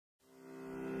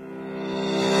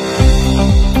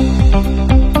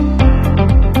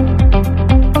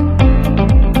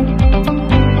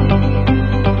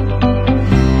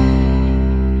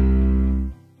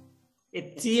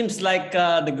seems like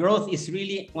the growth is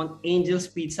really on Angel's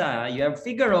Pizza. You have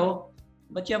Figaro,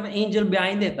 but you have an Angel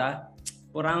behind it.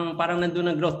 Parang nandun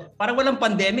ang growth. Parang walang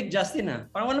pandemic, Justin.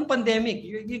 Parang walang pandemic.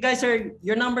 You guys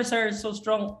your numbers are so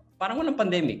strong. Parang walang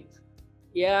pandemic.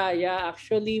 Yeah.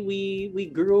 Actually, we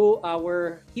grew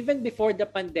even before the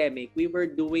pandemic, we were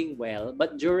doing well.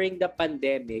 But during the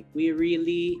pandemic, we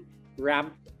really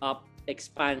ramped up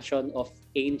expansion of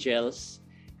Angels.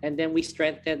 And then we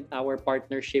strengthened our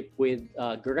partnership with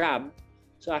Grab.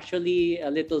 So actually, a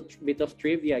little bit of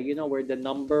trivia, we're the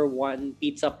number 1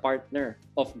 pizza partner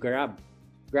of Grab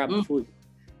Food.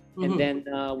 And then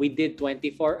we did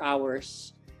 24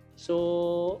 hours.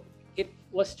 So it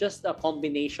was just a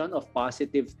combination of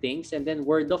positive things. And then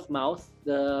word of mouth,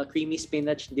 the creamy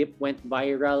spinach dip went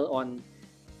viral on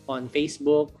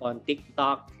Facebook, on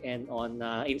TikTok, and on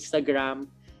Instagram.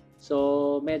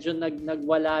 So medyo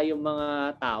nagwala yung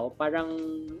mga tao. Parang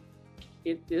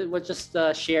it was just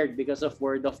shared because of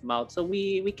word of mouth. So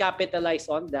we capitalized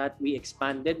on that. We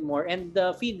expanded more, and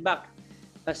the feedback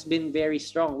has been very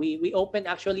strong. We opened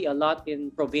actually a lot in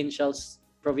provincial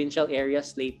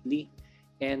areas lately,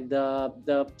 and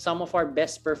some of our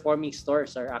best performing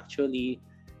stores are actually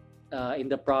in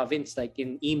the province, like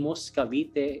in Imus,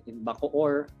 Cavite, in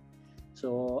Bacoor.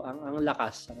 So, ang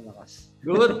lakas.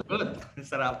 Good.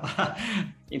 Masarap.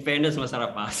 In fairness,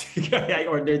 masarap pa. I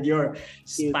ordered your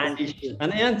Spanish.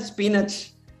 Ano yan?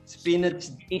 Spinach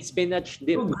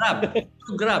dip.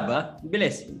 Grab,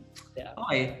 Bilis. Yeah.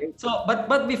 Okay. So,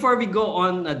 but before we go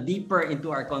on deeper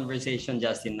into our conversation,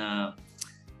 Justin,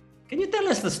 can you tell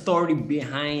us the story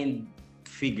behind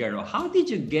Figaro? How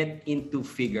did you get into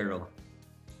Figaro?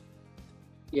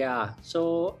 Yeah.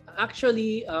 So,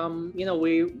 actually,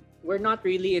 we're not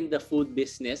really in the food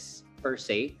business per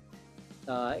se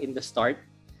in the start.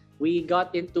 We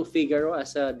got into Figaro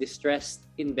as a distressed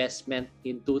investment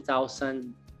in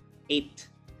 2008.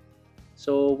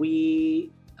 So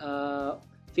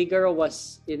Figaro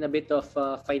was in a bit of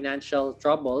financial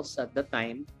troubles at the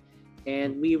time,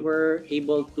 and we were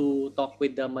able to talk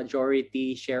with the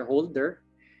majority shareholder,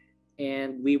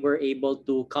 and we were able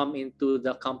to come into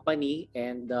the company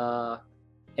and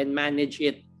manage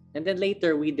it. And then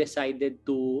later, we decided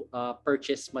to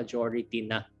purchase majority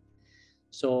na.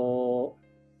 So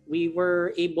we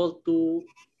were able to,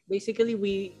 basically,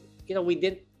 we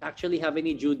didn't actually have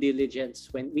any due diligence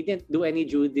we didn't do any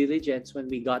due diligence when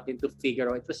we got into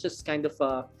Figaro. It was just kind of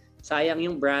sayang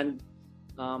yung brand.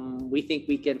 We think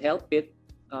we can help it.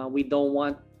 We don't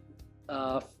want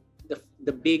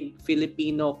the big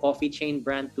Filipino coffee chain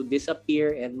brand to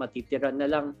disappear and matitira na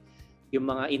lang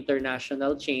yung mga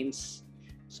international chains.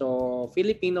 So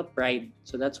Filipino pride.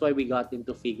 So that's why we got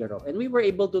into Figaro. And we were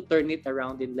able to turn it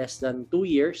around in less than 2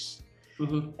 years.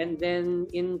 And then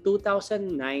in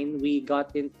 2009, we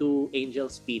got into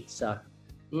Angel's Pizza.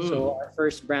 So our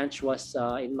first branch was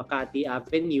in Makati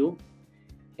Avenue.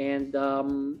 And,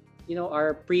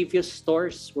 our previous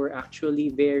stores were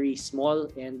actually very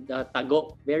small and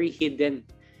tago, very hidden.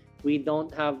 We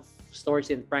don't have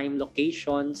stores in prime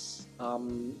locations.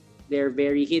 They're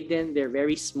very hidden. They're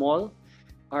very small.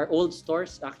 Our old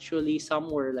stores, actually, some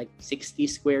were like 60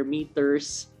 square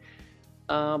meters.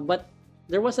 But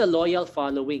there was a loyal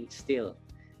following still.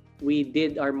 We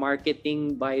did our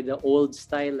marketing by the old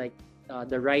style, like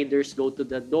the riders go to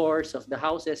the doors of the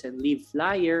houses and leave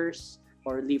flyers,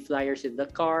 or leave flyers in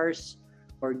the cars,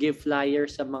 or give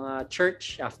flyers sa mga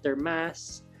church after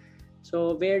mass.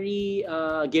 So very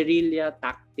guerrilla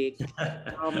tactic.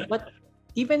 But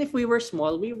even if we were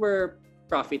small, we were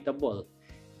profitable.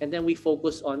 And then we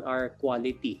focus on our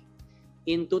quality.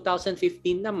 In 2015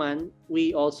 naman,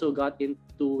 we also got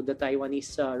into the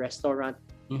Taiwanese restaurant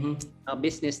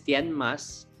business, Tian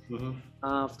Mas.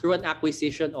 Through an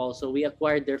acquisition also. We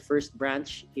acquired their first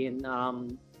branch in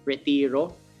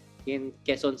Retiro in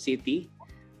Quezon City.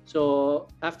 So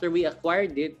after we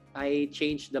acquired it, I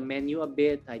changed the menu a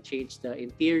bit. I changed the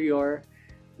interior.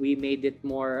 We made it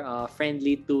more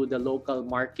friendly to the local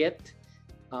market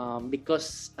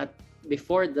because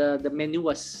before the menu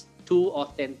was too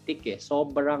authentic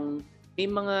Sobrang may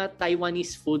mga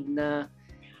Taiwanese food na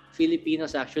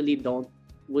Filipinos actually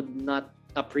would not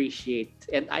appreciate,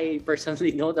 and I personally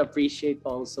don't appreciate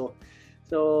also.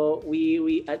 So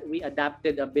we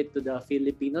adapted a bit to the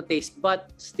Filipino taste, but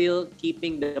still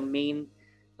keeping the main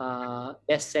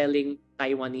best-selling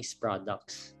Taiwanese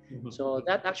products. So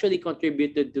that actually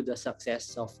contributed to the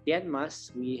success of Tian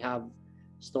Mas. We have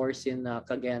stores in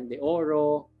Cagayan de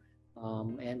Oro,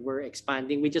 and we're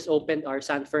expanding. We just opened our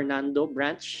San Fernando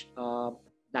branch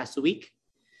last week.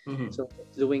 So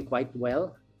it's doing quite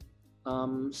well.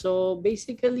 So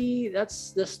basically,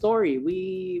 that's the story.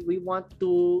 We want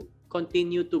to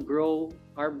continue to grow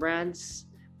our brands.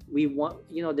 We want,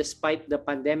 despite the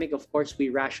pandemic, of course, we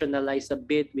rationalized a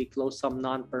bit. We closed some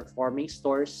non-performing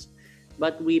stores,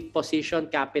 but we position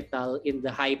capital in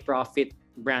the high-profit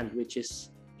brand, which is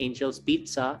Angel's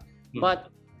Pizza. But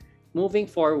moving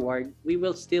forward, we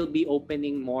will still be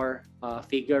opening more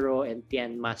Figaro and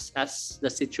Tienmas as the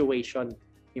situation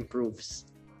improves.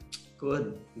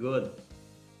 Good, good.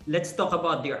 Let's talk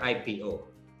about your IPO.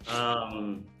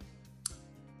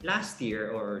 Last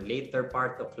year or later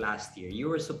part of last year, you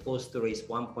were supposed to raise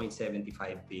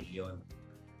 1.75 billion.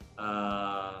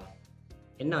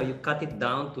 And now you cut it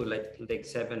down to like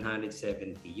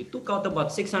 770. You took out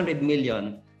about 600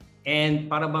 million and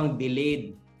parang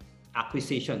delayed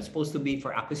acquisition. Supposed to be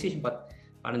for acquisition, but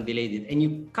parang delayed it. And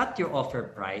you cut your offer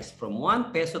price from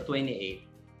 1 peso 28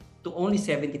 to only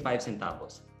 75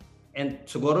 centavos. And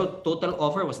siguro total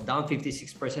offer was down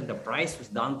 56%. The price was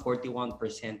down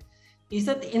 41%. Is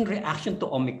that in reaction to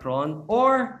Omicron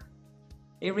or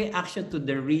a reaction to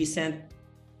the recent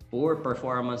poor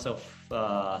performance of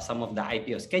some of the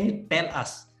IPOs? Can you tell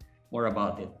us more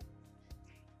about it?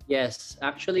 Yes,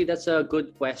 actually, that's a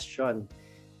good question.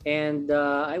 And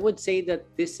I would say that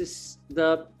this is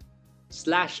the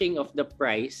slashing of the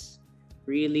price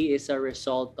really is a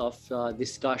result of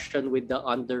discussion with the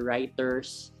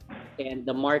underwriters and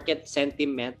the market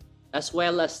sentiment, as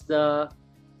well as the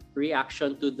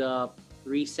reaction to the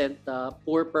recent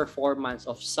poor performance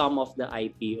of some of the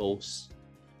IPOs.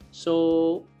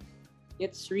 So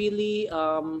it's really,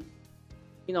 of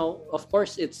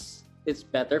course, it's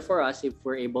better for us if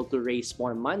we're able to raise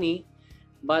more money.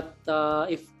 But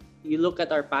if you look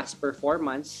at our past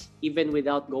performance, even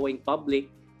without going public,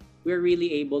 we're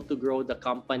really able to grow the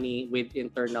company with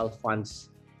internal funds.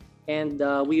 And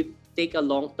we take a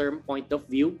long-term point of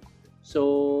view.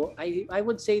 So I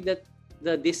would say that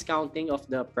the discounting of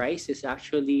the price is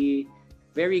actually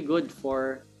very good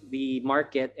for the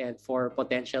market and for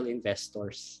potential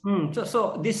investors.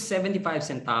 So this 75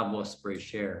 centavos per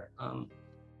share,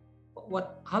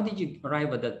 how did you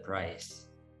arrive at that price?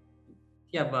 Do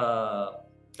you have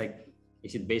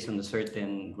is it based on a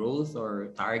certain growth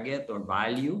or target or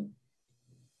value?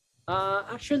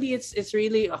 Actually, it's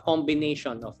really a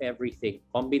combination of everything.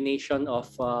 Combination of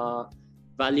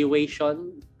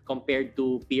valuation compared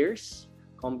to peers,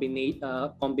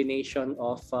 combination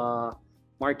of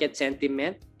market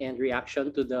sentiment and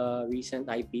reaction to the recent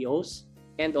IPOs,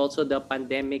 and also the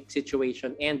pandemic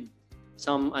situation and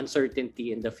some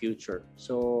uncertainty in the future.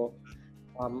 So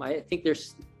I think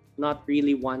there's not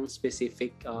really one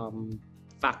specific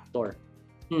factor.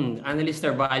 Analysts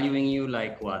are valuing you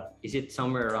like what? Is it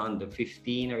somewhere around the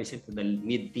 15 or is it the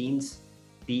mid-teens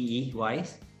PE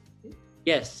wise?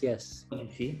 Yes.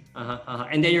 See?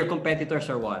 And then your competitors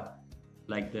are what?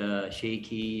 Like the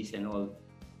Shakey's and all?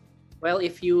 Well,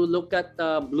 if you look at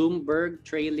Bloomberg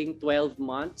trailing 12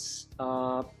 months,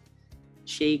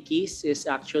 Shakey's is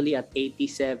actually at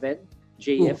 87,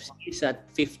 JFC is at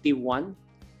 51,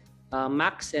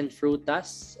 Max and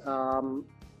Frutas,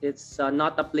 it's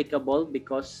not applicable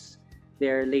because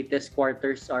their latest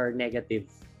quarters are negative.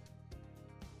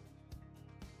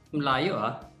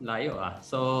 Layo.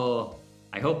 So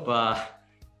I hope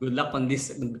good luck on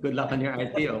this. Good luck on your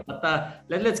IPO. But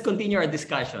let's continue our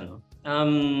discussion.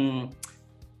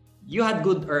 You had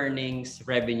good earnings,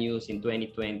 revenues in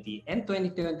 2020 and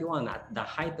 2021 at the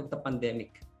height of the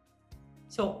pandemic.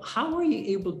 So how were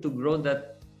you able to grow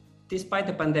that despite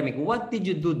the pandemic? What did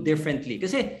you do differently?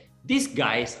 Kasi these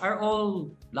guys are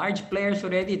all large players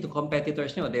already to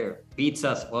competitors. They're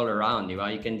pizzas all around. You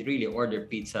can really order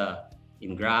pizza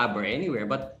in Grab or anywhere.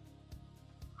 But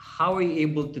how are you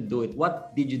able to do it?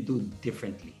 What did you do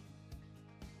differently?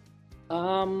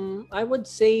 I would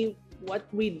say what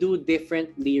we do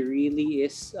differently really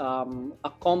is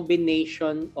a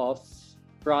combination of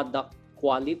product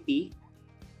quality,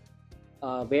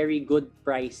 very good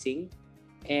pricing,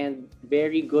 and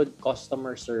very good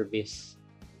customer service.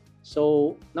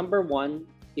 So number one,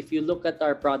 if you look at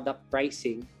our product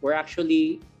pricing, we're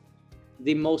actually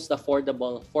the most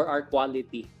affordable for our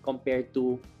quality compared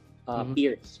to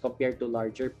peers, compared to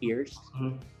larger peers.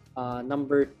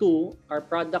 Number two, our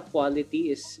product quality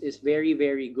is very,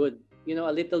 very good.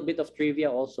 A little bit of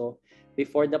trivia also.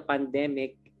 Before the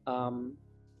pandemic,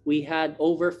 we had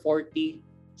over 40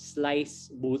 slice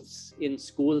booths in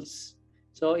schools.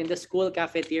 So in the school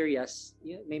cafeterias,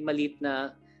 may maliit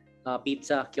na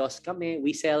pizza kiosk kami.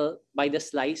 We sell by the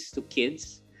slice to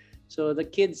kids. So the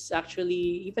kids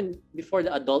actually, even before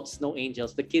the adults know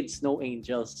Angels, the kids know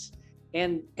Angels.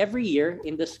 And every year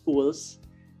in the schools,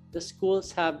 the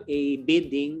schools have a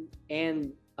bidding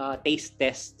and taste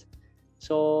test.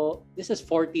 So this is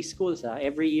 40 schools.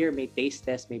 Every year may taste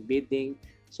test, may bidding.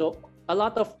 So a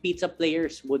lot of pizza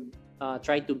players would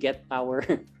try to get our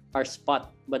our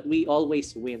spot, but we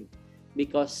always win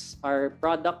because our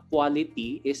product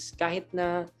quality is kahit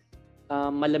na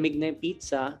malamig na yung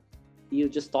pizza, you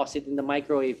just toss it in the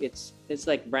microwave. It's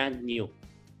like brand new.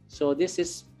 So this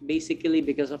is basically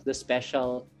because of the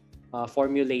special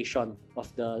formulation of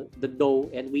the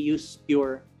dough, and we use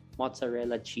pure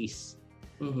mozzarella cheese.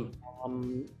 Mm-hmm.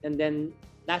 And then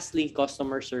lastly,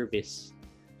 customer service.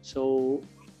 So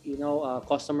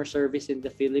customer service in the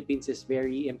Philippines is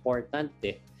very important.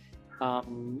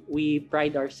 We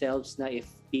pride ourselves na if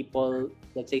people,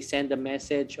 let's say, send a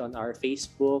message on our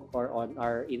Facebook or on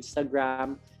our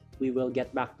Instagram, we will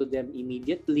get back to them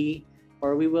immediately,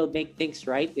 or we will make things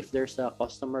right if there's a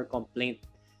customer complaint.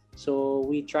 So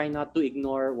we try not to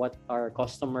ignore what our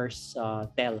customers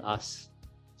tell us.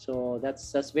 So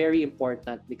that's very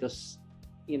important because,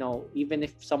 even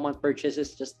if someone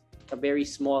purchases just a very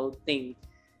small thing,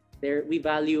 we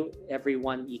value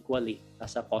everyone equally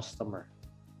as a customer.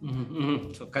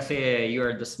 Mm-hmm. So kasi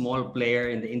you're the small player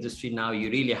in the industry now, you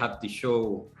really have to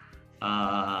show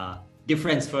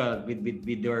difference with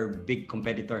your big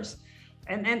competitors.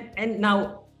 And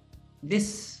now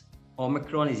this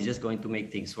Omicron is just going to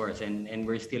make things worse, and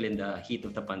we're still in the heat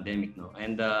of the pandemic, no?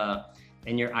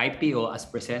 And your IPO as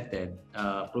presented,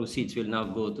 proceeds will now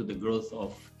go to the growth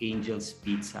of Angel's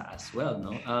Pizza as well,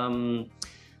 no?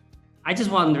 I just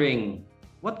wondering,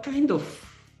 what kind of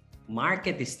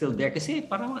market is still there? Kasi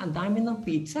parang ang dami ng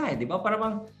pizza, di ba?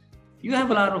 Parang you have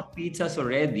a lot of pizzas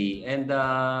already, and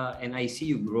I see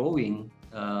you growing.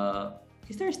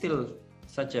 Is there still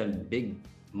such a big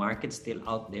market still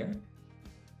out there?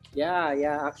 Yeah.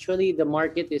 Actually, the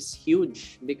market is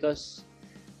huge because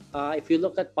if you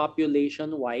look at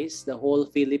population-wise, the whole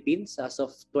Philippines, as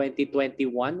of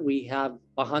 2021, we have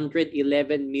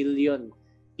 111 million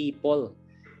people.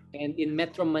 And in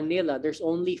Metro Manila, there's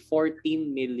only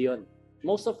 14 million.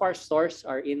 Most of our stores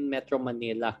are in Metro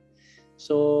Manila.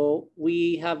 So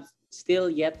we have still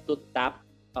yet to tap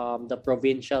the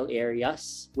provincial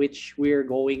areas, which we're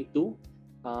going to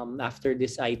after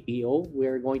this IPO.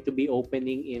 We're going to be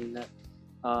opening in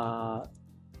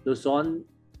Luzon,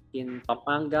 in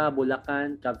Pampanga,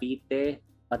 Bulacan, Cavite,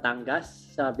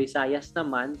 Batangas. Sa Visayas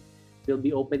naman, we'll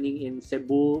be opening in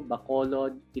Cebu,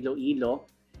 Bacolod, Iloilo.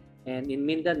 And in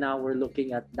Mindanao, we're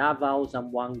looking at Davao,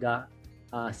 Zamboanga,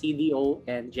 CDO,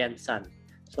 and Jensan.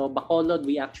 So Bacolod,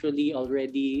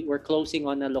 we're closing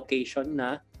on a location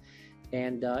na.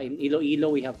 And in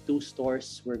Iloilo, we have 2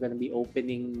 stores. We're going to be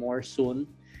opening more soon.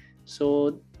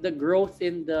 So the growth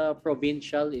in the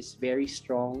provincial is very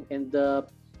strong, and the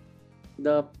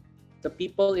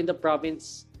people in the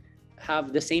province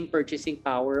have the same purchasing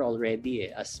power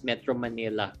already as Metro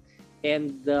Manila.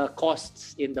 And the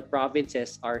costs in the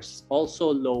provinces are also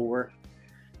lower.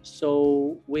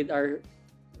 So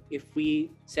if we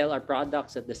sell our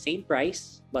products at the same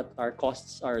price, but our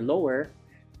costs are lower,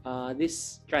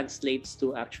 this translates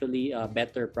to actually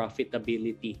better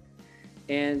profitability.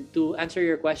 And to answer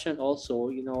your question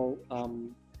also,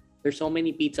 there's so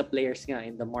many pizza players nga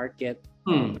in the market.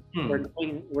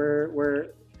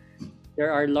 There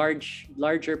are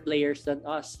larger players than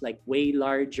us, like way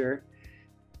larger.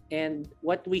 And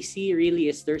what we see really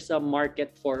is there's a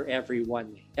market for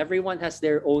everyone. Everyone has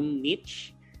their own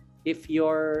niche. If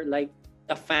you're like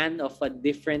a fan of a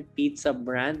different pizza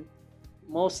brand,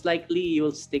 most likely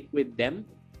you'll stick with them.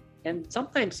 And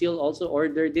sometimes you'll also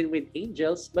order din with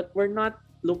Angels, but we're not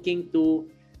looking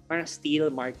to steal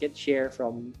market share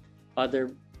from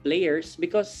other players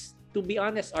because, to be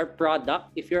honest, our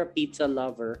product, if you're a pizza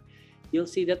lover,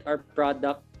 you'll see that our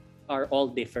product are all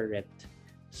different.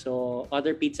 So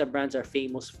other pizza brands are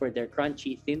famous for their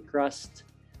crunchy thin crust.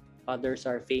 Others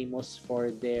are famous for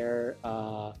their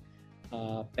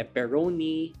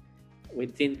pepperoni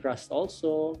with thin crust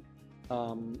also.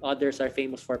 Others are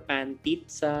famous for pan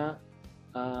pizza.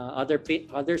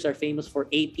 Others are famous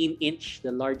for 18-inch,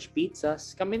 the large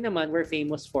pizzas. Kami naman, we're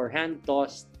famous for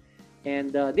hand-tossed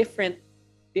and different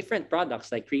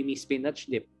products like creamy spinach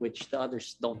dip, which the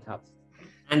others don't have.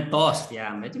 And tossed,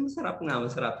 yeah, medyo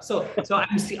masarap. So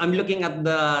I'm looking at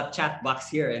the chat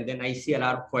box here, and then I see a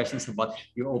lot of questions about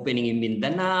your opening in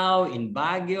Mindanao, in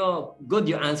Baguio. Good,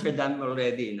 you answered them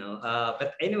already,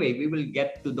 But anyway, we will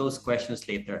get to those questions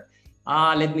later.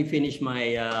 Let me finish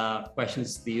my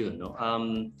questions to you.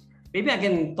 Maybe I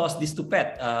can toss this to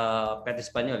Pet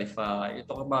Español. If you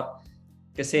talk about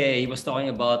Kasi he was talking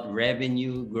about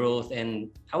revenue growth, and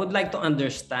I would like to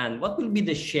understand what will be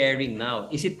the sharing now.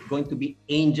 Is it going to be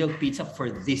Angel Pizza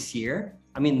for this year?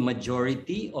 I mean,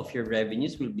 majority of your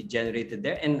revenues will be generated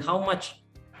there, and how much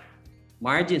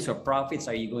margins or profits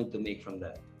are you going to make from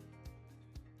that?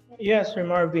 Yes, Sir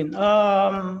Marvin.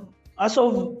 As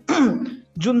of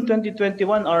June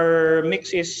 2021, our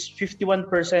mix is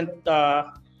 51%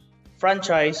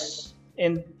 franchise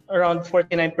and around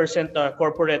 49%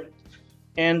 corporate.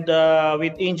 And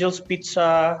with Angel's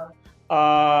Pizza,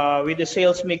 with the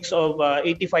sales mix of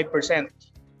 85%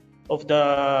 of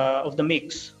the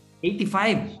mix.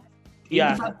 85.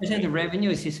 Yeah. 85% of revenue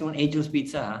is on Angel's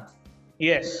Pizza, huh?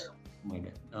 Yes. Oh my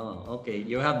God. Oh, okay.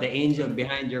 You have the angel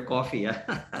behind your coffee, huh?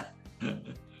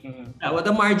 What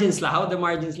the margins like? How the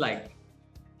margins like?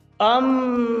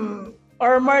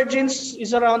 Our margins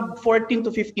is around 14 to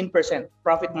 15%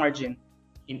 profit margin.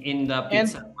 In the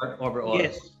pizza overall?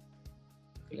 Yes.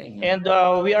 And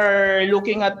we are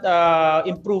looking at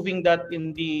improving that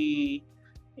in the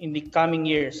coming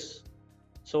years.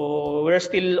 So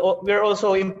we're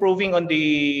also improving on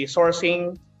the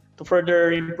sourcing to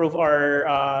further improve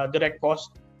our direct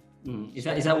cost. Is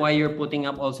that why you're putting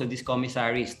up also these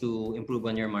commissaries to improve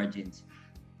on your margins?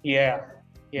 Yeah.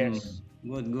 Yes.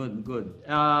 Good.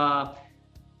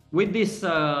 With this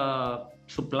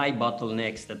supply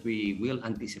bottlenecks that we will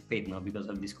anticipate now because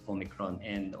of this Omicron,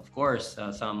 and of course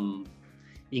some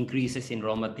increases in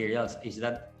raw materials, is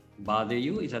that bother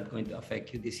you? Is that going to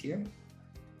affect you this year?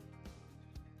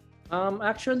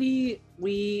 Actually,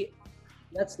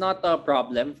 that's not a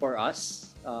problem for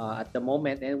us at the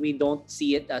moment, and we don't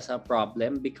see it as a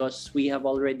problem because we have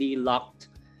already locked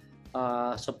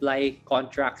supply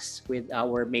contracts with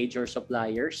our major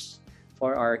suppliers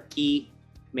for our key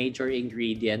major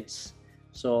ingredients.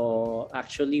 So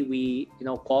actually,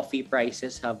 coffee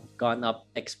prices have gone up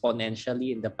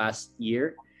exponentially in the past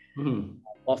year.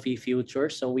 Coffee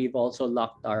futures. So we've also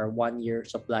locked our 1-year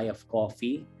supply of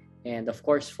coffee. And of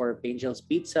course, for Angel's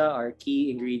Pizza, our key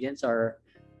ingredients are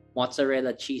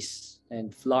mozzarella cheese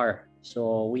and flour.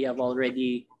 So we have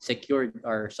already secured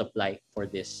our supply for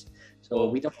this. So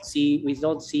we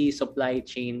don't see supply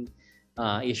chain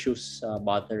issues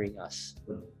bothering us.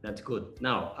 That's good.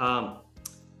 Now,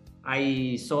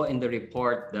 I saw in the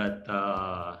report that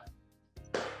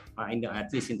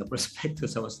at least in the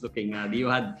prospectus I was looking at, you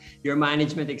had your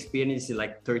management experience is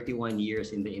like 31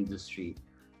 years in the industry,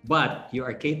 but you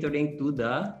are catering to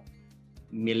the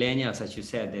millennials, as you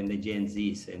said, and the Gen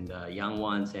Zs and the young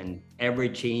ones, and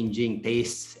ever-changing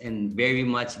tastes and very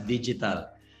much digital.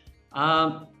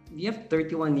 You have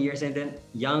 31 years and then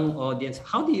young audience.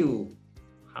 How do you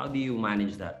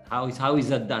manage that? How is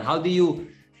that done? How do you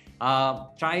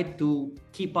try to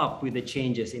keep up with the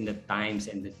changes in the times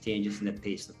and the changes in the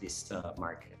taste of this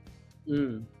market?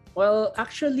 Well,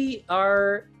 actually,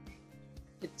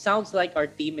 it sounds like our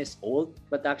team is old,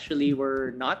 but actually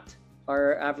we're not.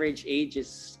 Our average age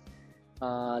is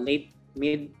mid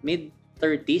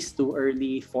 30s to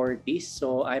early 40s.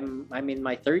 So I'm in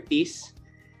my 30s,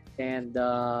 and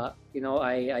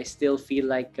I still feel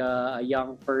like a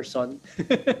young person.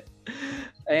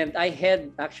 And I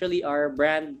head actually our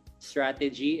brand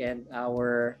strategy and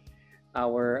our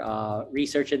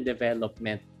research and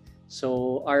development.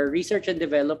 So our research and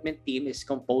development team is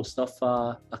composed of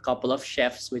a couple of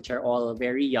chefs, which are all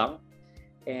very young,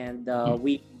 and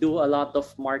we do a lot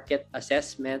of market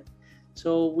assessment.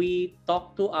 So we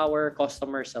talk to our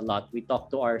customers a lot. We talk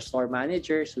to our store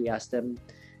managers. We ask them,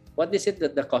 what is it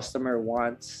that the customer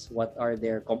wants? What are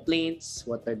their complaints?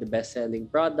 What are the best-selling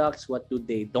products? What do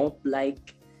they don't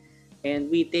like?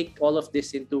 And we take all of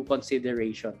this into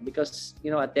consideration because,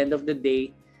 at the end of the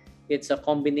day, it's a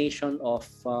combination of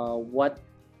what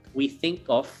we think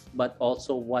of, but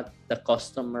also what the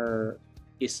customer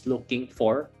is looking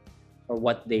for or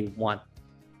what they want.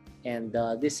 And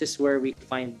this is where we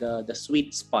find the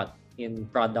sweet spot in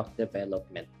product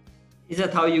development. Is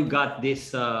that how you got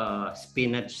this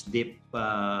spinach dip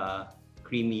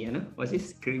creamy, what's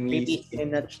this? Creamy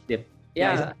spinach dip.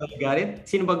 Yeah. Is that how you got it?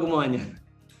 Sino ba gumawa niyan?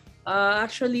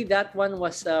 Actually, that one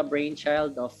was a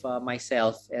brainchild of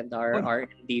myself and our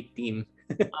R&D team.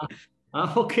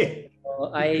 Okay.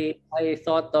 So I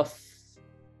thought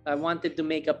I wanted to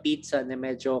make a pizza na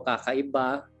medyo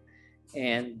kakaiba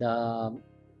and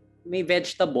may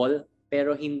vegetable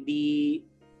pero hindi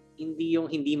yung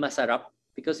hindi masarap,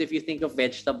 because if you think of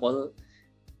vegetable,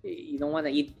 you don't want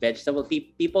to eat vegetable.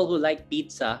 People who like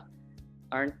pizza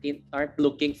aren't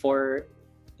looking for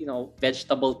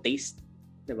vegetable taste.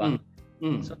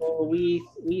 So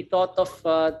we thought of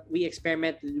we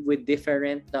experimented with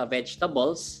different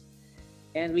vegetables,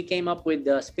 And we came up with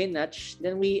the spinach.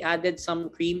 Then we added some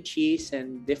cream cheese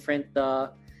and different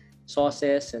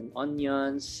sauces and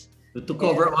onions. To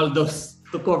cover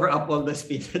to cover up all the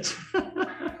spinach.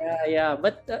 Yeah.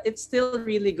 But it's still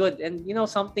really good. And you know,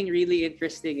 something really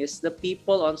interesting is the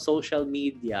people on social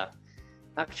media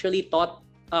actually taught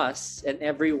us and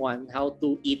everyone how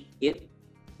to eat it,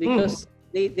 because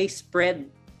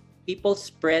people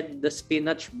spread the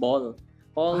spinach ball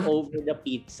all over the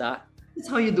pizza. That's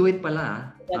how you do it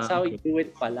pala. That's how you do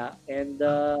it pala. And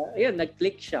yun,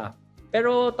 nag-click siya.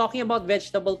 Pero talking about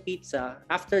vegetable pizza,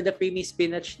 after the creamy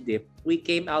spinach dip, we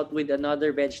came out with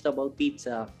another vegetable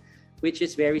pizza which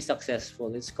is very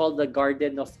successful. It's called the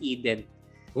Garden of Eden.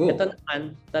 Oh. Ito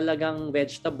naman, talagang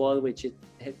vegetable which it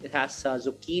has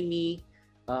zucchini,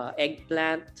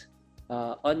 eggplant,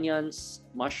 onions,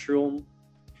 mushroom.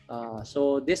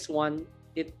 So this one,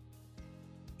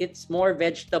 it's more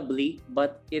vegetably,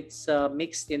 but it's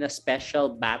mixed in a special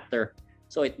batter,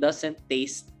 so it doesn't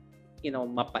taste,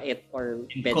 mapait or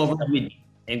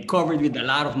covered with a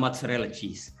lot of mozzarella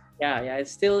cheese. Yeah.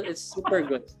 It's super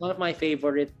good. It's one of my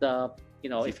favorite.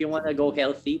 If you want to go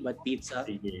healthy, but pizza.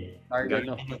 Garden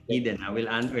of Eden. I will.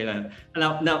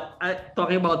 Now,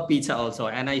 talking about pizza also,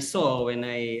 and I saw when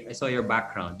I saw your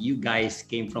background, you guys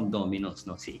came from Domino's,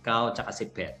 no? Si ikaw, tsaka si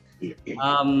Pet.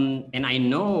 And I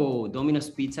know Domino's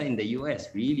Pizza in the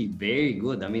US really very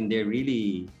good. I mean,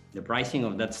 the pricing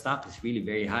of that stock is really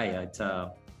very high.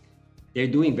 They're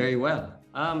doing very well.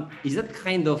 Is that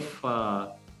kind of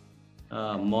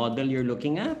model you're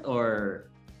looking at, or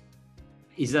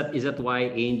is that why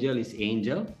Angel is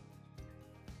Angel?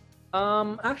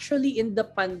 Actually,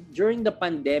 during the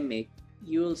pandemic,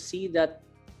 you'll see that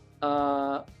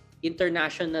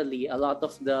internationally, a lot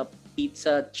of the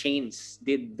pizza chains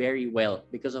did very well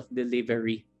because of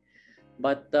delivery.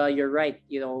 But you're right,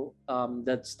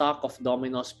 the stock of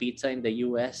Domino's Pizza in the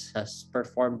US has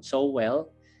performed so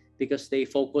well because they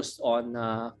focused on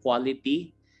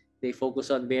quality. They focus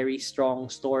on very strong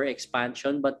store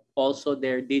expansion, but also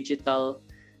their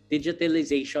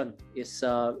digitalization is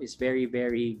very,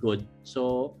 very good.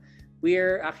 So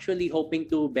we're actually hoping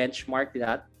to benchmark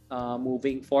that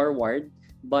moving forward,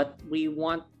 but we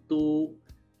want to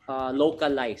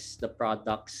localize the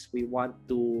products. We want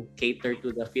to cater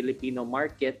to the Filipino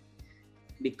market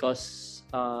because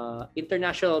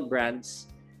international brands,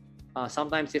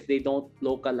 sometimes if they don't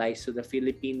localize to the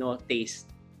Filipino taste,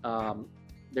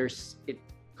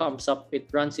 it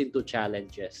runs into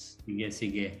challenges.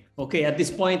 Sige. Okay, at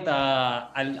this point,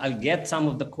 I'll get some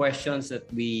of the questions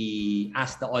that we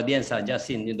asked the audience.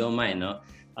 Justin, you don't mind, no?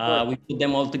 Sure. We put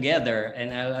them all together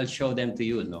and I'll show them to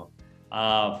you, no?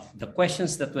 The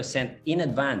questions that were sent in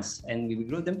advance, and we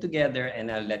group them together, and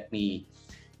let me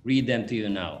read them to you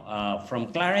now. From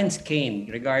Clarence Kane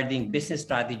regarding business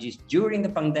strategies during the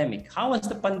pandemic. How has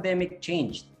the pandemic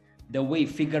changed the way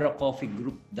Figaro Coffee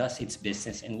Group does its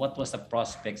business, and what was the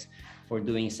prospects for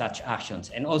doing such actions?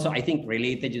 And also, I think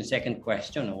related yung second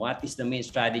question, what is the main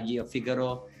strategy of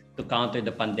Figaro to counter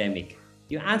the pandemic?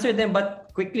 You answered them,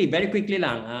 but quickly, very quickly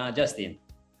lang, Justin.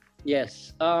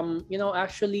 Yes.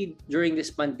 Actually, during this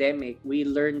pandemic, we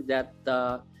learned that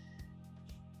the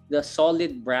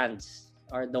solid brands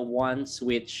are the ones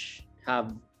which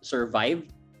have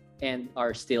survived and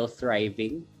are still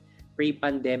thriving.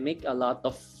 Pre-pandemic, a lot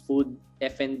of food,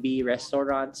 F&B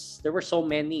restaurants, there were so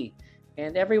many.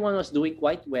 And everyone was doing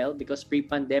quite well because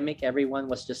pre-pandemic, everyone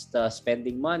was just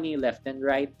spending money left and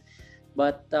right.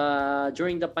 But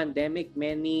during the pandemic,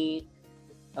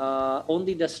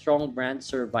 only the strong brands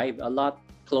survived. A lot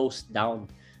closed down.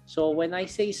 So when I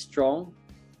say strong,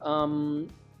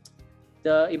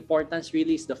 the importance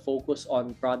really is the focus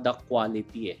on product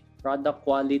quality. Product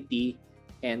quality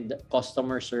and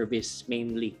customer service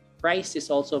mainly. Price is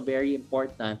also very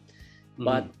important,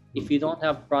 but if you don't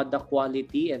have product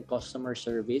quality and customer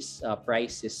service,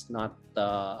 price is not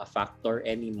a factor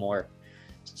anymore.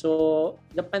 So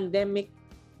the pandemic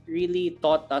really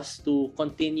taught us to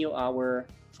continue our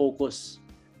focus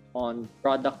on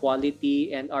product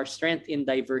quality and our strength in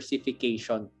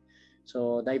diversification.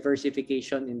 So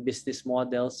diversification in business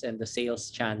models and the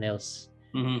sales channels.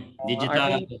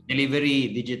 Digital, delivery,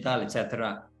 digital,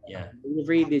 etc. Yeah.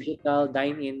 Delivery, digital,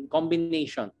 dine-in,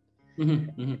 combination.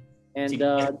 And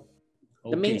the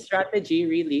main strategy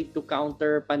really to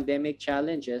counter pandemic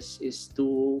challenges is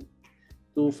to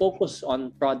focus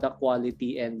on product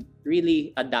quality and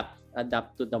really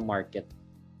adapt to the market.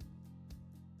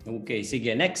 Okay,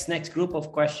 sige. Next group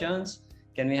of questions.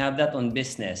 Can we have that on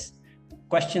business?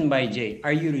 Question by Jay.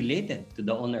 Are you related to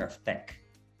the owner of Tech?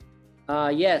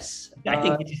 Yes. I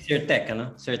think this is Sir Tech,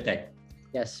 ano? Sir Tech.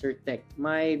 Yes, Surtech.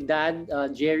 My dad,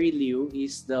 Jerry Liu,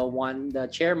 is the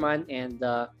chairman and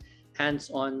the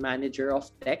hands-on manager of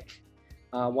tech,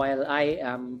 while I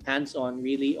am hands-on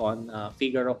really on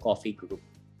Figaro Coffee Group.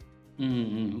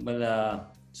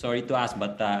 Well, sorry to ask,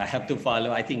 but I have to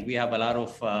follow. I think we have a lot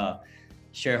of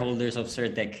shareholders of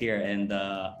Surtech here, and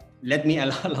let me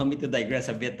allow me to digress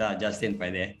a bit, Justin,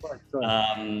 pwede. Sure.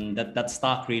 That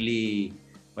stock really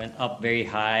went up very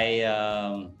high.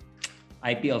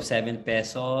 IP of 7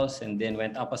 pesos, and then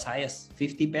went up as high as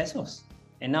 50 pesos,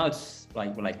 and now it's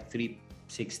like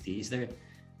 360. Is there,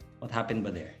 what happened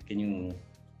there? Can you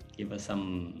give us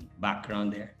some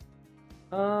background there?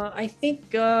 I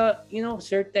think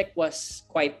Surtech was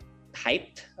quite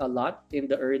hyped a lot in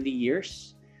the early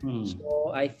years.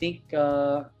 So I think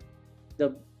the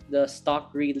stock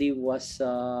really was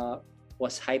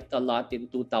hyped a lot in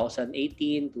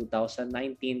 2018,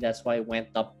 2019. That's why it went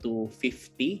up to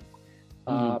 50.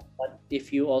 But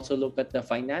if you also look at the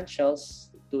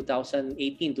financials,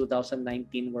 2018,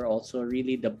 2019 were also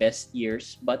really the best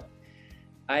years. But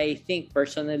I think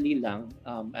personally lang,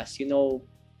 as you know,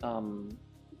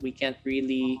 we can't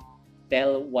really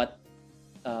tell what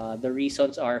the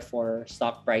reasons are for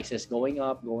stock prices going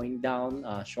up, going down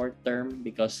short term,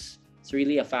 because it's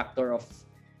really a factor of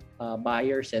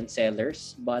buyers and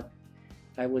sellers. But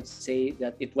I would say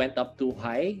that it went up too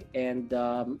high, and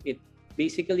it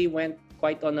basically went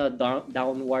quite on a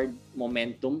downward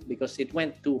momentum because it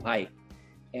went too high.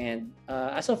 And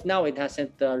as of now, it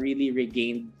hasn't really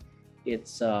regained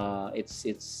its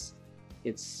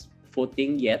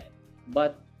footing yet.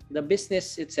 But the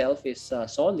business itself is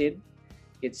solid.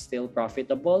 It's still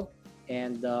profitable,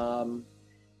 and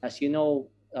as you know,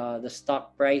 the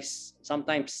stock price,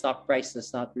 sometimes stock price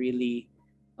does not really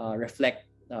reflect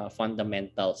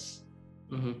fundamentals.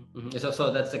 So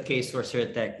that's the case for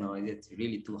Surtech, no? It's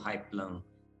really too hype lang.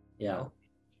 Yeah.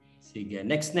 Sige.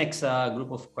 Next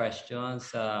group of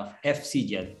questions.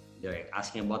 FCG, they're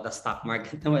asking about the stock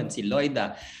market naman. Si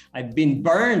Lloyda, I've been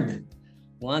burned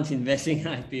once investing in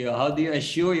IPO. How do you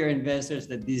assure your investors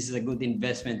that this is a good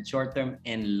investment, short-term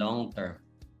and long-term?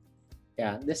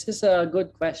 Yeah, this is a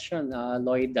good question,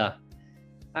 Lloyda.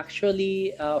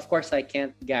 Actually, of course, I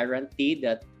can't guarantee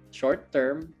that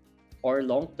short-term or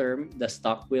long-term the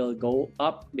stock will go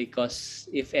up, because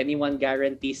if anyone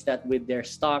guarantees that with their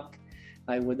stock,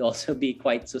 I would also be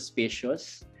quite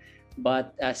suspicious.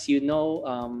 But as you know,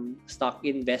 stock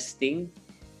investing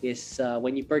is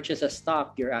when you purchase a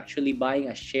stock, you're actually buying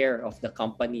a share of the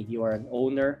company. You are an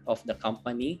owner of the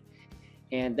company.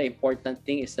 And the important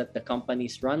thing is that the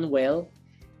companies run well.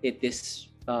 It is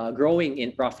growing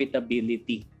in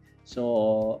profitability.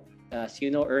 So as you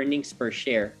know, earnings per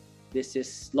share, this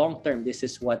is long-term. This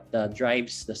is what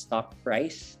drives the stock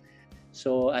price.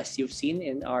 So as you've seen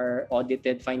in our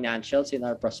audited financials in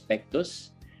our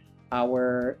prospectus,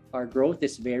 our growth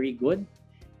is very good.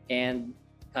 And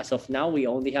as of now, we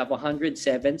only have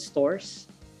 107 stores.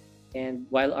 And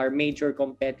while our major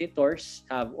competitors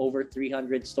have over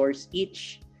 300 stores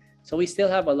each, so we still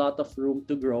have a lot of room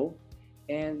to grow.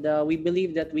 And we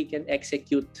believe that we can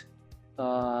execute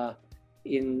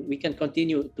we can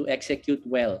continue to execute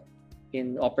well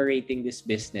in operating this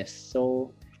business.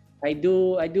 So I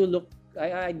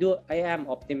am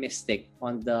optimistic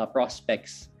on the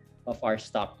prospects of our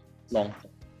stock long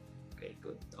term. Okay,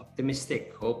 good.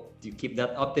 Optimistic. Hope you keep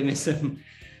that optimism.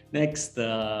 Next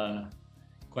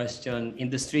question,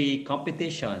 industry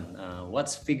competition.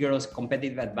 What's Figaro's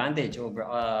competitive advantage over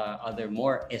other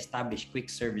more established quick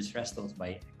service restaurants?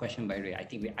 Question by Ray. I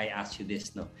think I asked you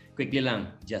this, no? Quickly lang,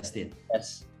 Justin.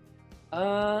 Yes.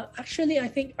 Actually, I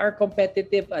think our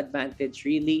competitive advantage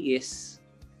really is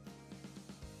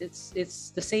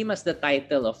it's the same as the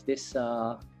title of this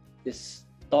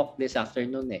talk this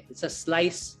afternoon. It's a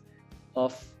slice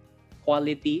of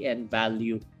quality and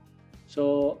value.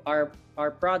 So our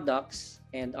products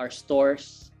and our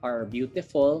stores are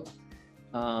beautiful.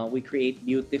 We create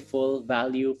beautiful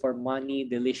value for money,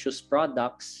 delicious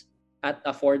products at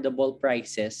affordable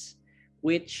prices,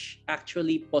 which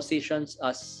actually positions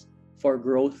us for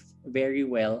growth very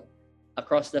well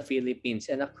across the Philippines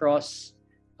and across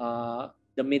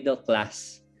the middle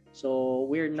class. So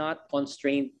we're not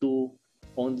constrained to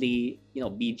only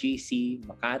BGC,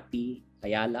 Makati,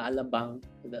 Ayala, Alabang,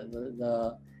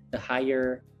 the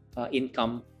higher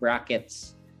income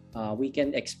brackets. We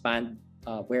can expand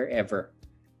wherever.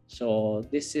 So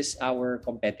this is our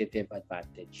competitive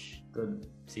advantage. Good.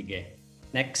 Sige.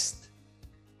 Next,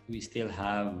 we still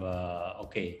have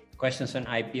questions on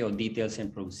IPO details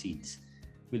and proceeds.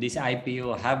 Will this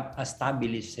IPO have a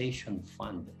stabilization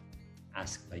fund?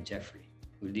 Asked by Jeffrey.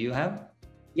 Do you have?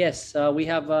 Yes, we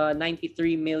have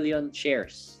 93 million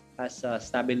shares as a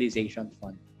stabilization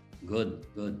fund. Good,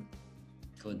 good,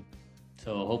 good.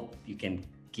 So hope you can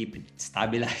keep it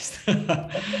stabilized.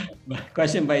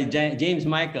 Question by James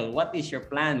Michael. What is your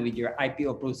plan with your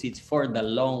IPO proceeds for the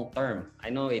long term? I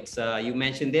know it's you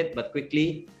mentioned it, but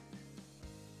quickly.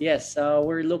 Yes,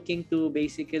 we're looking to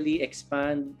basically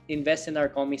expand, invest in our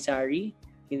commissary,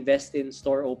 invest in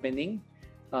store opening,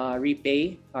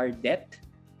 repay our debt,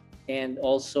 and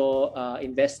also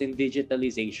invest in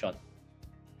digitalization.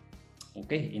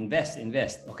 Okay, invest.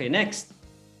 Okay, next.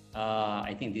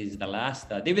 I think this is the last.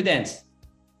 Dividends.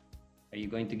 Are you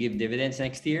going to give dividends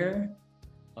next year?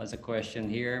 Was a question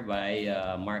here by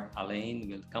Mark Alain.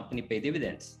 Will the company pay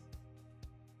dividends?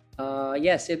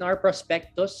 Yes, in our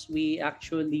prospectus, we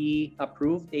actually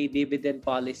approved a dividend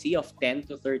policy of 10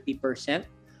 to 30%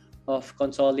 of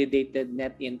consolidated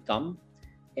net income,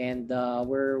 and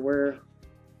we're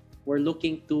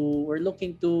looking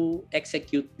to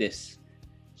execute this.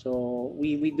 So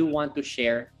we do want to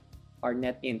share our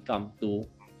net income to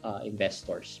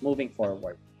investors moving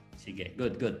forward. Sige,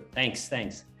 good. Thanks.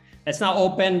 Let's now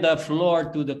open the floor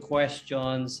to the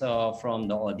questions from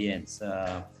the audience.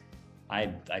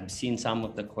 I've seen some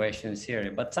of the questions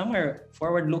here, but some are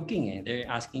forward-looking. They're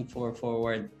asking for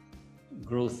forward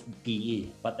growth PE.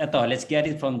 But let's get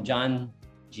it from John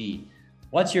G.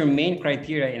 What's your main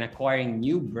criteria in acquiring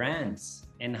new brands,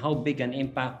 and how big an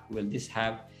impact will this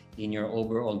have in your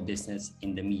overall business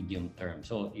in the medium term?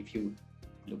 So if you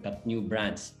look at new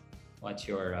brands, what's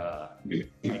your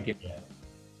criteria?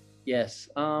 Yes.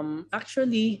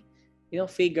 Actually,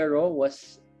 Figaro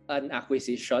was an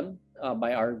acquisition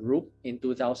by our group in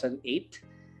 2008,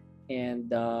 and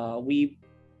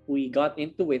we got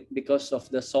into it because of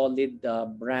the solid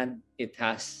brand it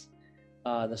has,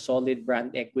 the solid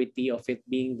brand equity of it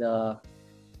being the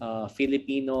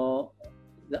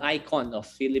icon of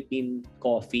Philippine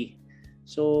coffee.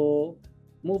 So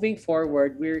moving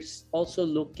forward, we're also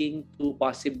looking to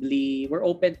we're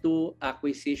open to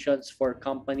acquisitions for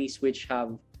companies which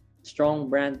have strong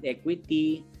brand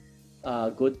equity,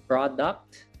 good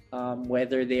product,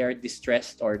 whether they are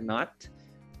distressed or not,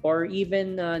 or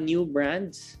even new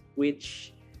brands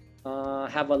which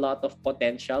have a lot of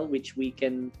potential, which we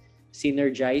can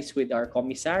synergize with our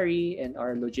commissary and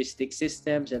our logistic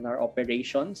systems and our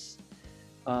operations.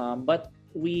 But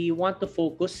we want to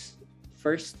focus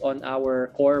first on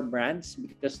our core brands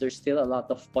because there's still a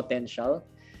lot of potential,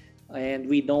 and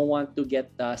we don't want to get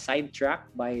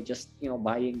sidetracked by just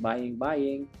buying.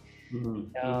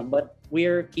 But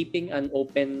we're keeping an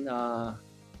open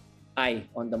eye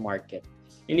on the market.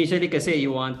 Initially, kasi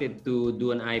you wanted to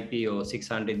do an IPO,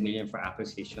 600 million for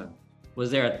acquisition.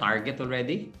 Was there a target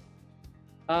already?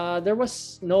 There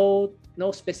was no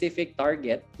specific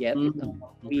target yet.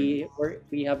 We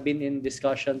have been in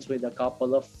discussions with a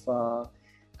couple of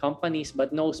companies,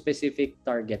 but no specific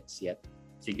targets yet.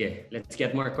 Sige, let's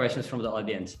get more questions from the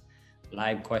audience.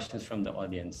 Live questions from the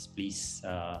audience, please.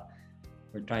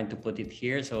 We're trying to put it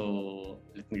here, so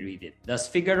let me read it. Does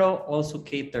Figaro also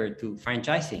cater to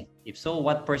franchising? If so,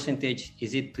 what percentage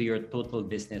is it to your total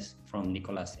business? From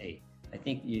Nicholas A. I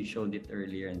think you showed it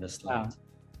earlier in the slides.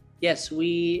 Yes,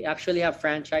 we actually have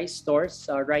franchise stores.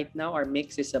 Right now, our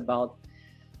mix is about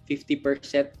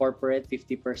 50% corporate,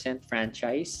 50%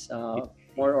 franchise,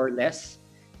 more or less.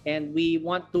 And we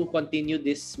want to continue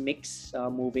this mix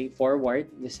moving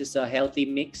forward. This is a healthy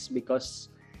mix because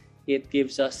it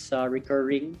gives us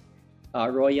recurring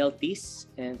royalties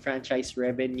and franchise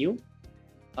revenue.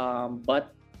 But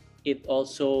it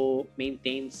also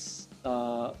maintains,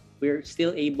 we're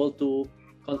still able to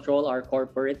control our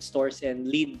corporate stores and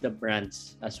lead the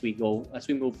brands as we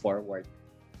move forward.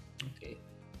 Okay,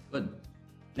 good.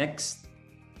 Next,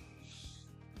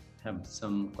 have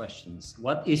some questions.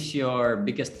 What is your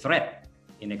biggest threat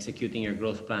in executing your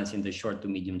growth plans in the short to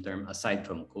medium term aside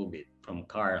from COVID? From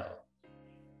Carl.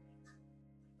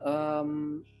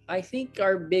 I think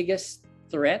our biggest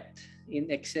threat in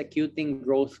executing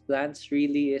growth plans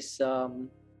really is,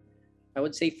 I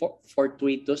would say,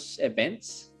 fortuitous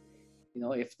events.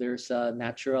 If there's a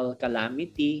natural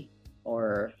calamity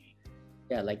or,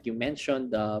 like you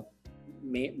mentioned,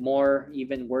 more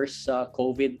even worse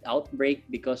COVID outbreak,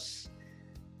 because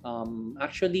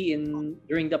actually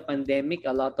during the pandemic,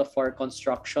 a lot of our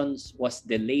constructions was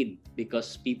delayed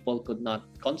because people could not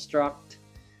construct,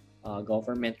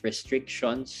 government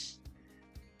restrictions,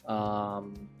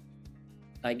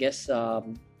 I guess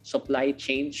supply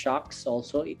chain shocks,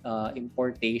 also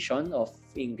importation of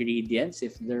ingredients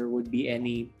if there would be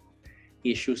any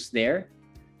issues there.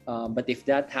 But if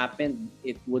that happened,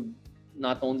 it would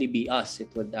not only be us, it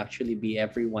would actually be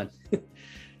everyone.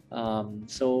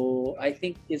 So I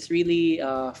think it's really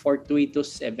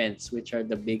fortuitous events which are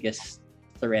the biggest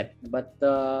threat. But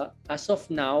as of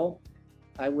now,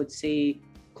 I would say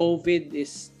COVID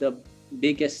is the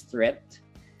biggest threat,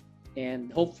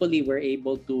 and hopefully we're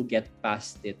able to get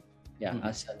past it,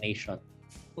 as a nation.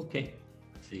 Okay.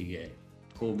 Sige.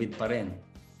 COVID pa rin.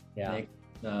 Yeah. Like,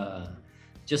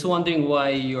 just wondering why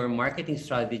your marketing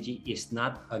strategy is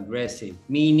not aggressive.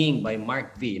 Meaning, by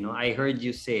Mark V, I heard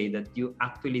you say that you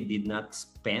actually did not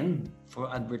spend for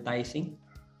advertising.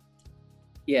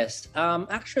 Yes.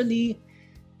 Actually,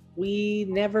 we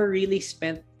never really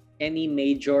spent any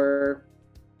major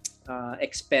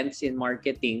expense in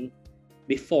marketing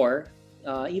before,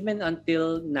 even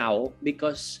until now,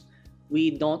 because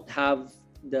we don't have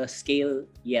the scale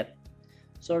yet.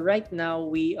 So right now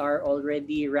we are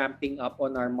already ramping up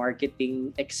on our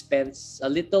marketing expense a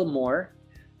little more,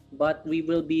 but we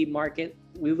will be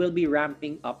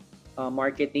ramping up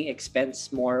marketing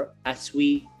expense more as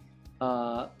we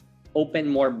open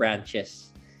more branches,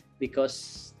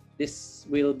 because this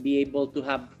will be able to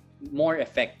have more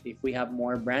effect if we have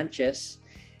more branches.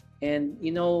 And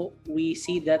we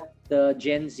see that the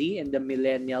Gen Z and the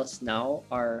millennials now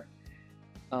are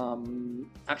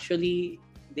actually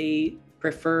they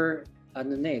prefer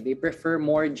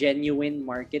more genuine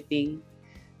marketing.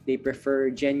 They prefer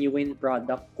genuine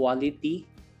product quality.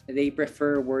 They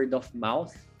prefer word of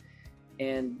mouth,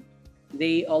 and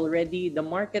the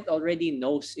market already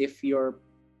knows if you're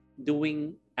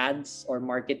doing ads or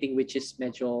marketing which is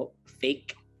medyo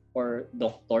fake or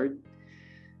doctored.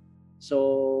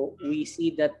 So we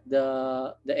see that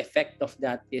the effect of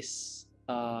that is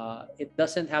it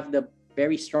doesn't have the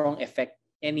very strong effect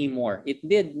anymore. It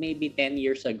did maybe 10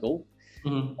 years ago,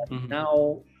 but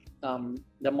now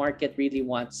the market really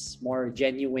wants more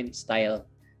genuine style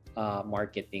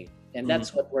marketing, and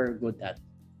that's what we're good at.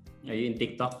 Are you in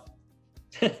TikTok?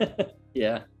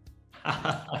 Yeah.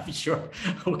 I'm sure.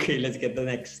 Okay, let's get the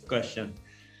next question.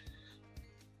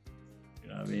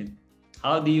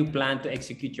 How do you plan to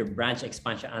execute your branch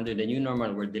expansion under the new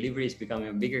normal where delivery is becoming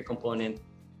a bigger component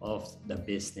of the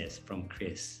business? From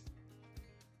Chris.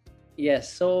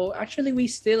 Yes, so actually we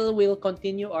still will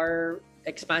continue our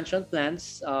expansion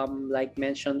plans. Like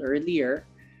mentioned earlier,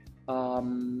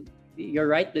 you're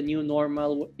right, the new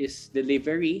normal is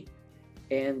delivery,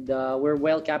 and we're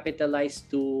well capitalized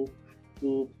to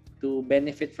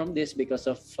benefit from this because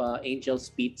of Angel's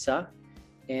Pizza.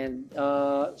 And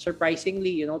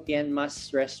surprisingly,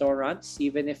 Tienmas restaurants,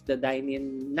 even if the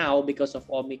dine-in now because of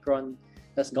Omicron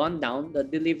has gone down, the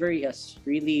delivery has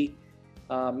really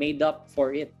made up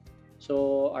for it.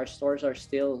 So our stores are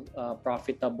still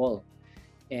profitable,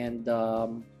 and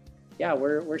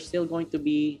we're still going to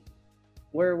be.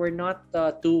 We're not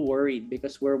too worried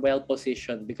because we're well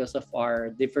positioned because of our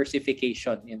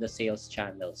diversification in the sales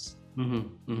channels.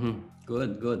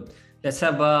 Good. Let's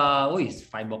have it's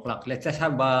 5:00. Let's just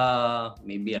have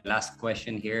maybe a last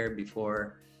question here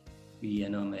before we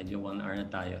medyo 1 hour na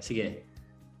tayo. Sige.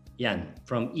 Yan,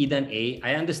 from Eden A.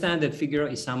 I understand that Figaro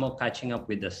is somehow catching up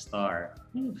with the Star.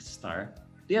 Star?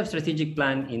 Do you have strategic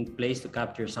plan in place to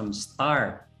capture some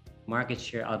Star market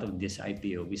share out of this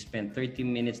IPO? We spent 30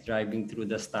 minutes driving through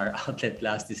the Star outlet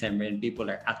last December and people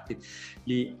are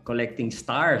actively collecting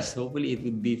stars. Hopefully it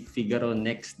would be Figaro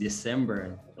next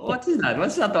December. What is that?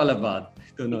 What's that all about?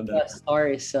 I don't know that. Star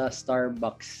is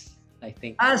Starbucks, I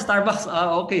think. Starbucks.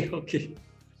 Okay.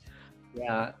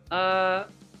 Yeah.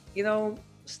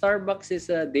 Starbucks is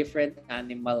a different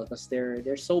animal because they're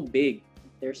so big.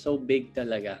 They're so big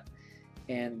talaga.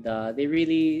 And they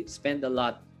really spend a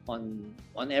lot on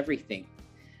everything.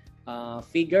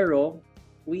 Figaro,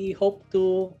 we hope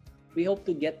to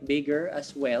get bigger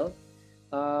as well.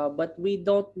 But we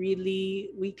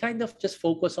kind of just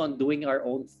focus on doing our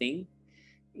own thing.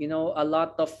 You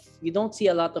don't see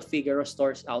a lot of Figaro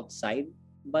stores outside,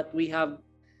 but we have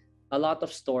a lot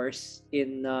of stores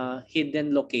in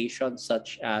hidden locations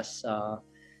such as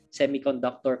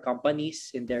semiconductor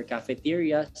companies in their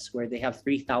cafeterias where they have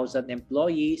 3,000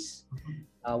 employees.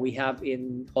 We have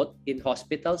in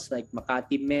hospitals like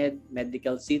Makati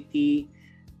Medical City,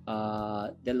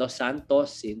 De Los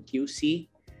Santos in QC.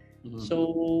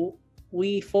 So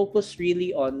we focus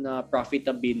really on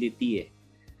profitability,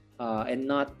 and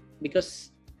not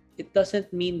because it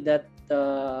doesn't mean that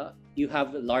you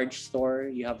have a large store,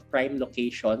 you have prime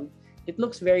location. It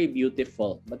looks very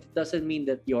beautiful, but it doesn't mean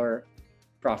that you're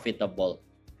profitable.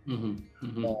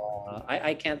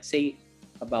 I can't say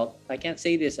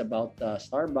this about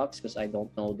Starbucks because I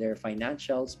don't know their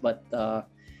financials, but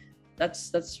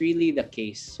that's really the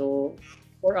case. So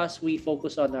for us, we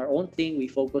focus on our own thing. We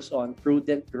focus on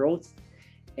prudent growth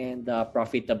and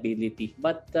profitability.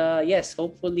 But yes,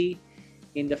 hopefully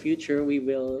in the future we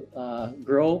will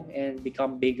grow and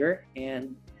become bigger.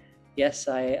 And yes,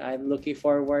 I'm looking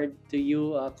forward to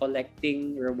you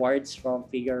collecting rewards from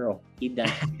Figaro,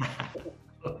 Idan.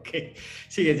 Okay.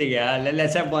 Sige, sige.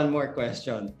 Let's have one more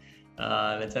question.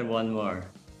 Let's have one more.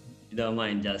 If you don't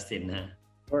mind, Justin.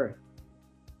 Sure.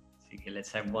 Sige, let's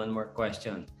have one more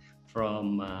question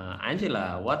from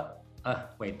Angela.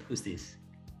 Wait, who's this?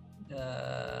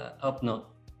 No.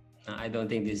 I don't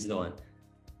think this is the one.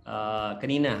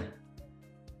 Kanina.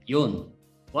 Yun.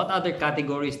 What other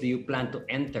categories do you plan to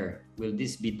enter? Will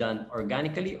this be done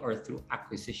organically or through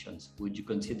acquisitions? Would you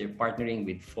consider partnering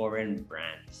with foreign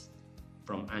brands?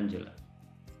 From Angela.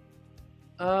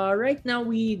 Right now,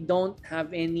 we don't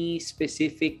have any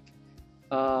specific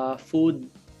food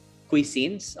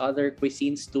cuisines, other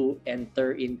cuisines to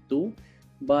enter into,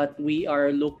 but we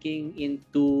are looking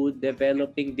into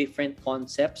developing different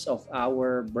concepts of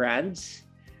our brands.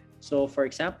 So, for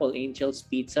example, Angel's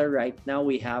Pizza. Right now,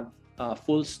 we have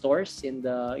full stores in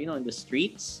the in the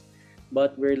streets,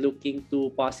 but we're looking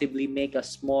to possibly make a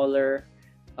smaller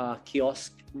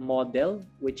kiosk model,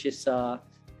 which is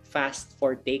fast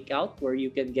for takeout, where you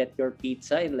can get your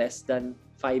pizza in less than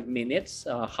 5 minutes,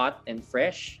 hot and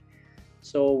fresh.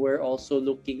 So we're also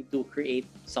looking to create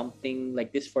something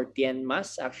like this for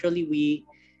Tienmas. Actually, we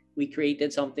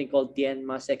created something called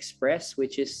Tienmas Express,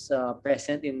 which is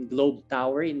present in Globe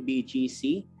Tower in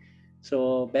BGC.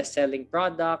 So best-selling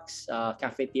products,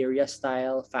 cafeteria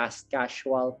style, fast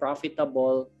casual,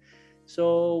 profitable.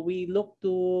 So we look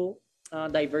to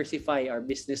diversify our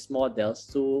business models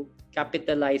to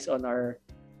capitalize on our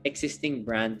existing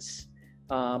brands.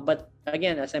 But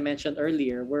again, as I mentioned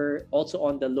earlier, we're also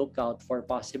on the lookout for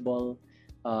possible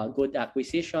good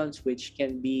acquisitions, which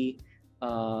can be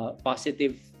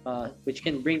positive, which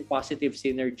can bring positive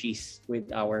synergies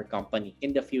with our company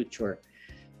in the future.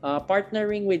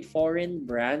 Partnering with foreign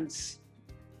brands,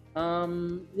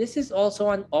 this is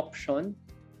also an option,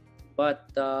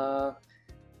 but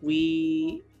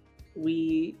we're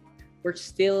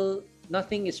still,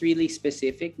 nothing is really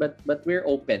specific, but we're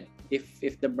open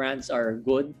if the brands are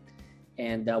good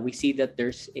and we see that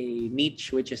there's a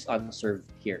niche which is unserved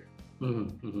here.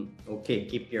 Okay,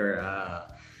 keep your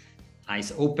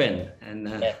eyes open and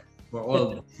for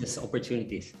all these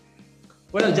opportunities.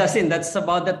 Well, Justin, that's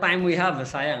about the time we have.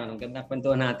 Sayang, anong ganda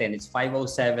kwentuhan natin. It's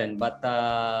 5:07, but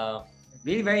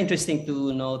really very interesting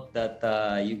to note that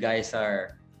you guys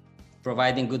are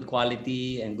providing good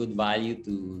quality and good value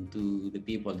to the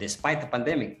people despite the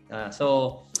pandemic.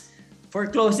 So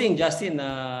for closing, Justin,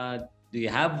 do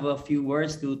you have a few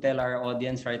words to tell our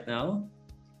audience right now?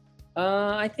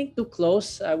 I think to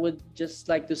close, I would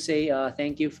just like to say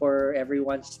thank you for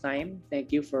everyone's time.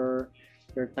 Thank you for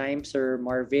your time, Sir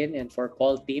Marvin, and for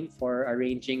COL team for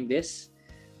arranging this.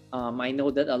 I know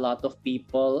that a lot of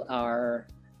people are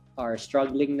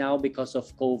struggling now because of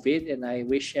COVID, and I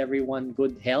wish everyone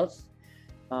good health.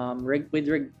 With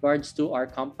regards to our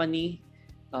company,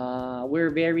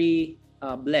 we're very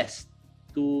blessed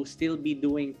to still be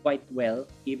doing quite well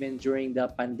even during the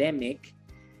pandemic.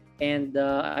 And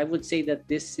I would say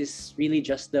that this is really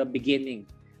just the beginning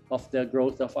of the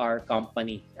growth of our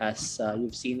company, as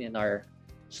you've seen in our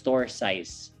store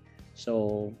size.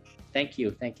 So thank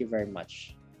you very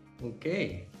much.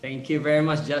 Okay, thank you very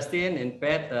much, Justin and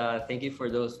Pet. Thank you for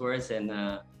those words, and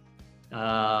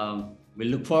we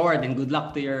look forward and good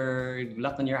luck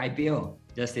on your IPO,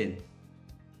 Justin.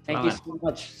 Thank you so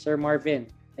much, Sir Marvin.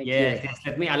 Thank you. Yes,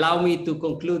 allow me to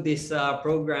conclude this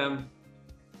program.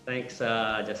 Thanks,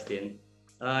 Justin.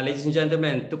 Ladies and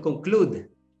gentlemen, to conclude,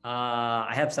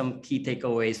 I have some key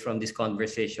takeaways from this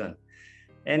conversation.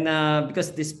 And because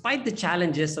despite the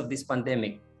challenges of this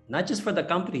pandemic, not just for the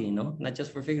company, not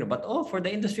just for Figaro, but for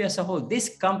the industry as a whole,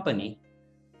 this company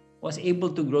was able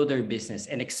to grow their business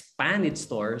and expand its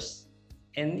stores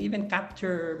and even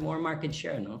capture more market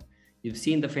share. You've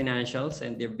seen the financials,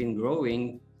 and they've been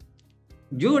growing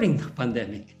during the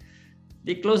pandemic.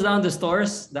 They closed down the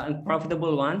stores, the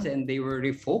unprofitable ones, and they were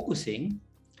refocusing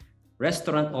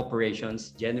restaurant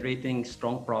operations, generating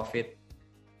strong profit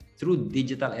through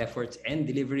digital efforts and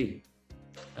delivery.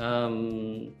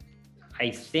 I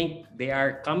think they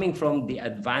are coming from the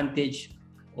advantage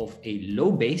of a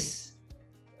low base,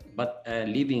 but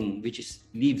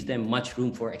leaves them much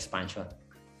room for expansion.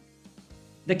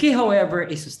 The key, however,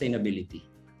 is sustainability.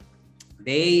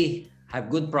 They have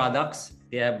good products,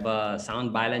 they have a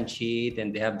sound balance sheet,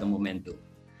 and they have the momentum.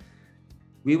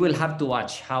 We will have to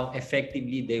watch how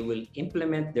effectively they will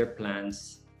implement their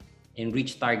plans and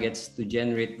reach targets to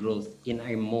generate growth in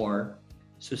a more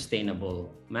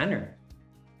sustainable manner.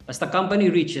 As the company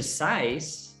reaches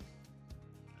size,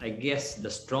 I guess the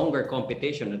stronger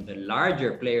competition of the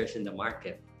larger players in the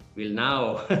market will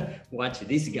now watch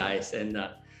these guys, and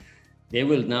they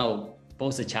will now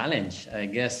pose a challenge. I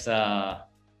guess, I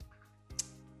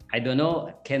don't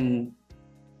know, can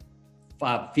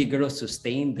Figaro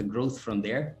sustain the growth from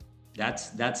there?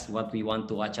 That's what we want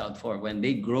to watch out for. When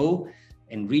they grow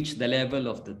and reach the level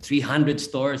of the 300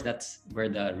 stores, that's where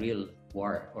the real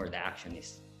war or the action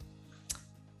is.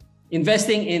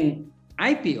 Investing in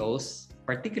IPOs,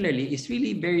 particularly, is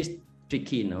really very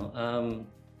tricky. No,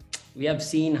 we have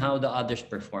seen how the others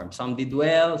perform. Some did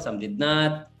well, some did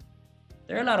not.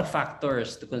 There are a lot of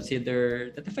factors to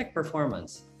consider that affect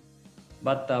performance.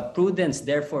 But prudence,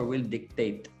 therefore, will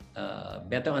dictate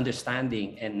better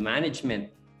understanding and management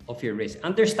of your risk.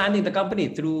 Understanding the company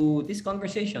through these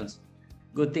conversations.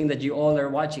 Good thing that you all are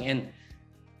watching, and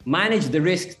manage the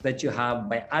risks that you have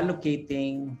by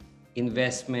allocating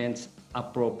investments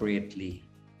appropriately.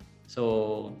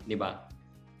 So, diba?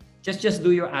 Just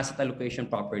do your asset allocation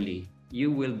properly.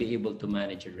 You will be able to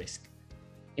manage your risk.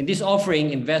 In this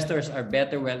offering, investors are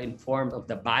better well informed of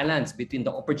the balance between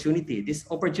the opportunity. This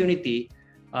opportunity,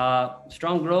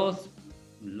 strong growth,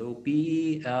 low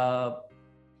PE,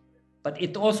 but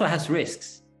it also has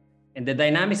risks. And the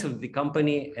dynamics of the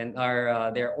company and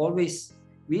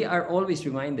we are always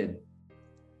reminded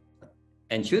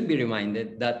and should be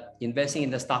reminded that investing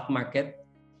in the stock market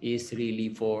is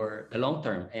really for the long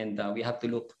term. And we have to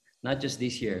look not just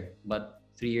this year, but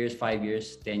 3 years, 5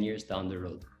 years, 10 years down the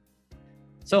road.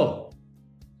 So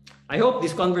I hope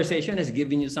this conversation has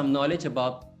given you some knowledge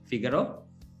about Figaro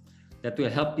that will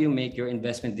help you make your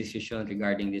investment decision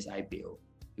regarding this IPO.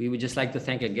 We would just like to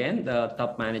thank again the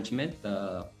top management,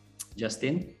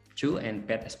 Justin Chu and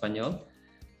Pet Español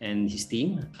and his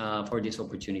team for this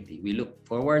opportunity. We look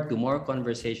forward to more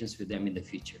conversations with them in the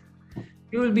future.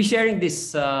 We will be sharing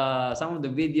this some of the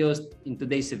videos in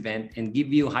today's event and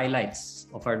give you highlights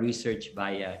of our research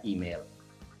via email.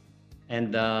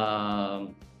 And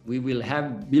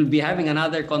we'll be having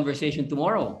another conversation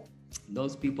tomorrow.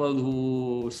 Those people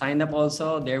who signed up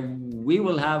also, we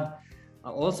will have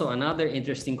also another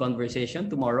interesting conversation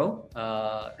tomorrow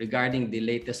regarding the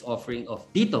latest offering of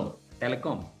Tito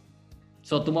Telecom.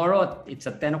 So tomorrow it's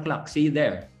at 10 o'clock. See you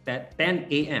there at 10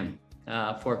 a.m.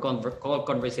 For COL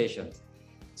Conversations.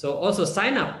 So also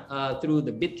sign up through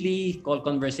the bit.ly COL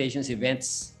Conversations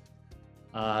events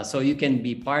so you can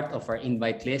be part of our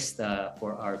invite list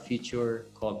for our future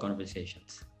COL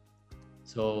Conversations.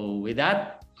 So with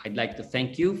that, I'd like to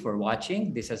thank you for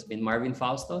watching. This has been Marvin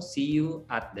Fausto. See you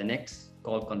at the next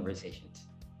COL Conversations.